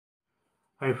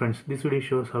Hi friends, this video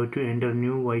shows how to enter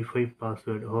new Wi-Fi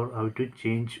password or how to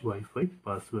change Wi-Fi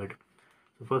password.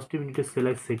 So first we need to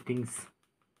select settings,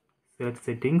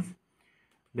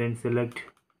 then select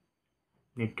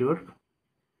network.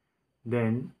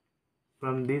 Then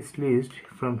from this list,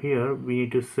 from here we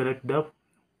need to select the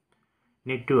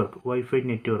network, Wi-Fi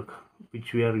network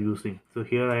which we are using. So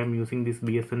here I am using this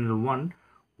BSNL 1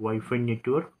 Wi-Fi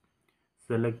network.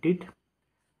 Select it.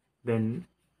 Then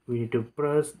we need to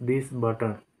press this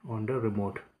button on the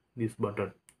remote. This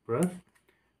button, press,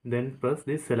 then press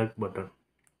this select button.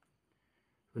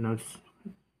 So now it's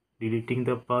deleting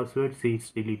the password. See,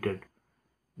 it's deleted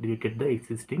the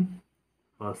existing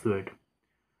password.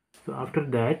 So after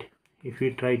that, if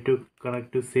we try to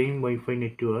connect to same Wi-Fi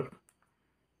network,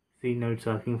 see, now it's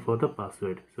asking for the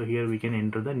password. So here we can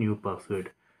enter the new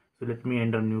password. So let me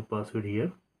enter new password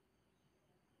here.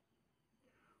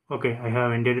 Okay, I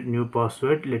have entered new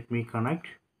password. Let me connect.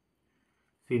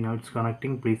 See, now it's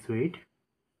connecting. Please wait.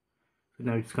 So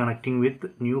now it's connecting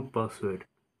with new password.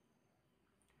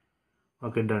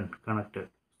 Okay, done, connected.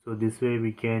 So this way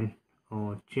we can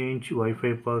change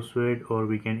Wi-Fi password or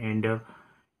we can enter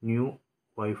new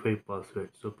Wi-Fi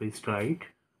password. So please try it.